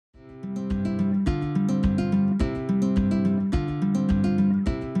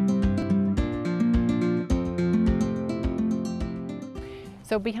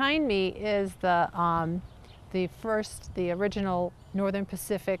So behind me is the original Northern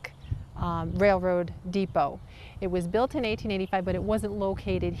Pacific Railroad depot. It was built in 1885, but it wasn't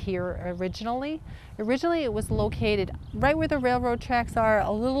located here originally. Originally, it was located right where the railroad tracks are,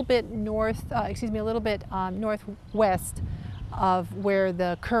 a little bit northwest of where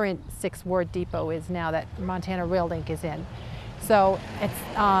the current 6th Ward depot is now that Montana Rail Link is in. So it's,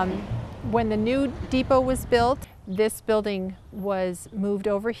 when the new depot was built, this building was moved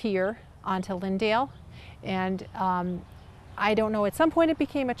over here onto Lindale, and I don't know, at some point it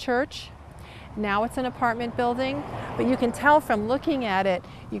became a church. Now it's an apartment building, but you can tell from looking at it,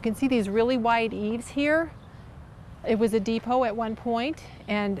 you can see these really wide eaves here. It was a depot at one point,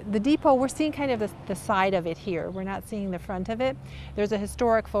 and the depot, we're seeing kind of the side of it here. We're not seeing the front of it. There's a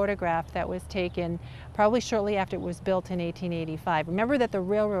historic photograph that was taken probably shortly after it was built in 1885. Remember that the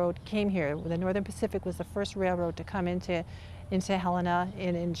railroad came here. The Northern Pacific was the first railroad to come into Helena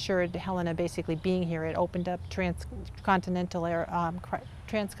and ensured Helena basically being here. It opened up transcontinental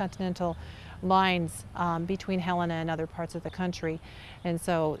lines between Helena and other parts of the country, and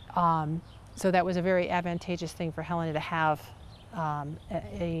so that was a very advantageous thing for Helena to have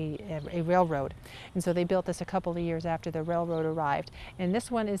a railroad. And so they built this a couple of years after the railroad arrived. And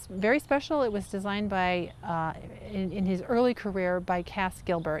this one is very special. It was designed by, in his early career, by Cass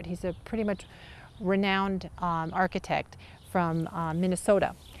Gilbert. He's a pretty much renowned architect from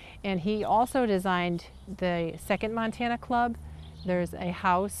Minnesota. And he also designed the Second Montana Club. There's a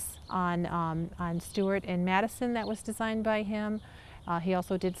house on Stewart and Madison that was designed by him. He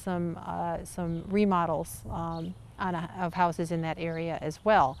also did some remodels of houses in that area as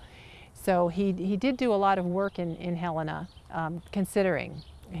well. So he did do a lot of work in Helena, considering.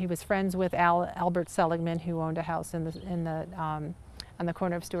 He was friends with Albert Seligman, who owned a house on the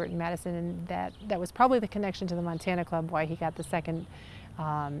corner of Stewart and Madison, and that was probably the connection to the Montana Club, why he got the second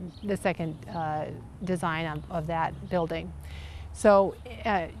design of that building. So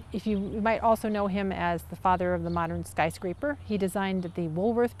you might also know him as the father of the modern skyscraper. He designed the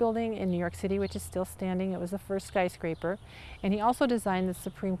Woolworth building in New York City, which is still standing. It was the first skyscraper. And he also designed the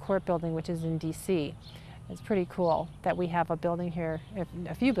Supreme Court building, which is in DC. It's pretty cool that we have a building here,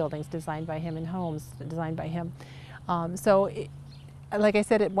 a few buildings designed by him and homes designed by him. Like I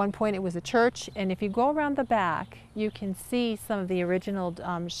said, at one point it was a church, and if you go around the back, you can see some of the original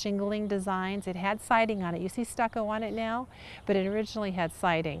shingling designs. It had siding on it. You see stucco on it now, but it originally had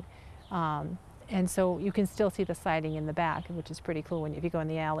siding. And so you can still see the siding in the back, which is pretty cool if you go in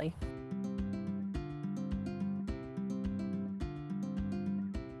the alley.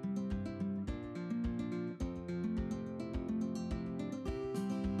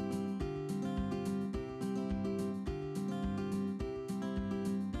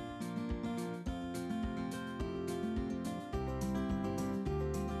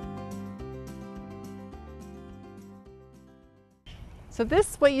 So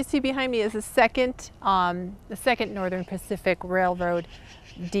this, what you see behind me, is the second Northern Pacific Railroad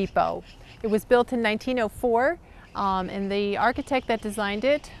depot. It was built in 1904, and the architect that designed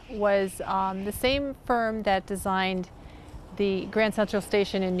it was the same firm that designed the Grand Central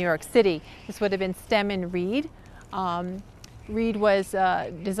Station in New York City. This would have been Stem and Reed. Reed was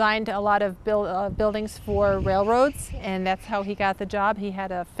designed a lot of buildings for railroads, and that's how he got the job. He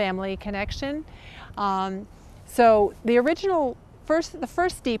had a family connection. So the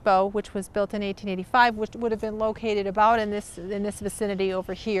first depot, which was built in 1885, which would have been located about in this vicinity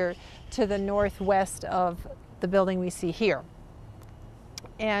over here to the northwest of the building we see here.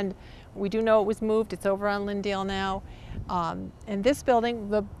 And we do know it was moved. It's over on Lindale now. And this building,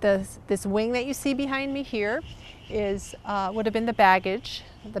 this wing that you see behind me here, would have been the baggage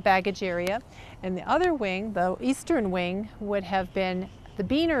area. And the other wing, the eastern wing, would have been the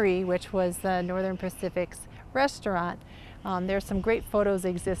beanery, which was the Northern Pacific's restaurant. There's some great photos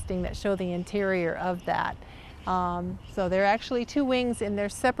existing that show the interior of that. So there are actually two wings, and they're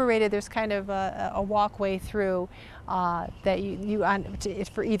separated. There's kind of a walkway through that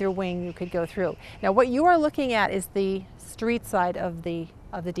for either wing you could go through. Now what you are looking at is the street side of the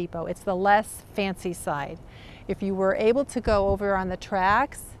depot. It's the less fancy side. If you were able to go over on the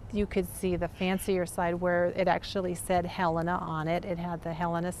tracks, you could see the fancier side where it actually said Helena on it. It had the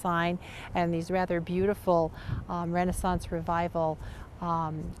Helena sign and these rather beautiful Renaissance Revival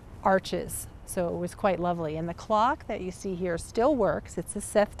arches. So it was quite lovely. And the clock that you see here still works. It's a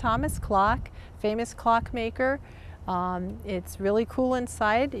Seth Thomas clock, famous clockmaker. It's really cool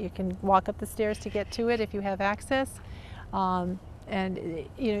inside. You can walk up the stairs to get to it if you have access. And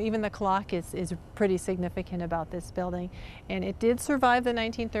even the clock is pretty significant about this building. And it did survive the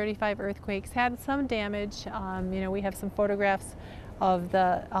 1935 earthquakes, had some damage. We have some photographs of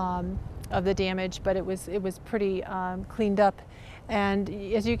the damage, but it was pretty cleaned up. And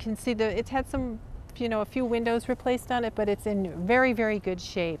as you can see, it's had some, a few windows replaced on it, but it's in very, very good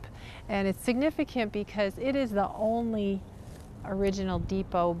shape. And it's significant because it is the only original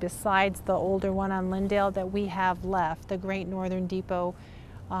depot besides the older one on Lyndale that we have left. The Great Northern Depot,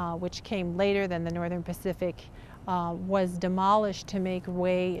 which came later than the Northern Pacific, was demolished to make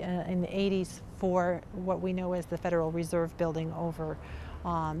way in the 80s for what we know as the Federal Reserve Building over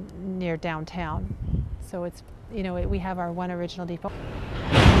near downtown. So it's, we have our one original depot.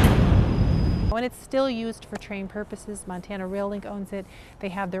 And it's still used for train purposes. Montana Rail Link owns it. They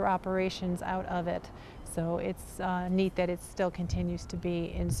have their operations out of it. So it's neat that it still continues to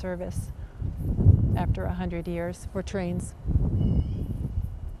be in service after 100 years for trains.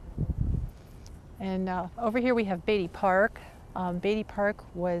 And over here we have Beatty Park. Beatty Park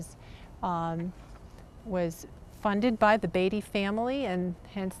was funded by the Beatty family, and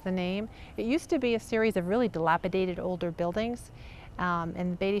hence the name. It used to be a series of really dilapidated older buildings, and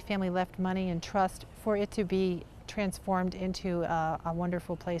the Beatty family left money in trust for it to be transformed into a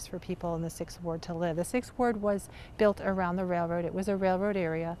wonderful place for people in the 6th Ward to live. The 6th Ward was built around the railroad. It was a railroad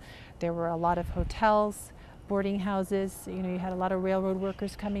area. There were a lot of hotels, boarding houses. You had a lot of railroad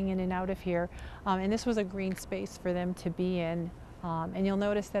workers coming in and out of here, and this was a green space for them to be in. And you'll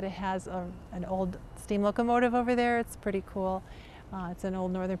notice that it has an old steam locomotive over there. It's pretty cool. It's an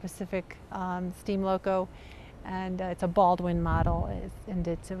old Northern Pacific steam loco, and it's a Baldwin model, and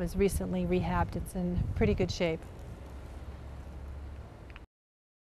it was recently rehabbed. It's in pretty good shape.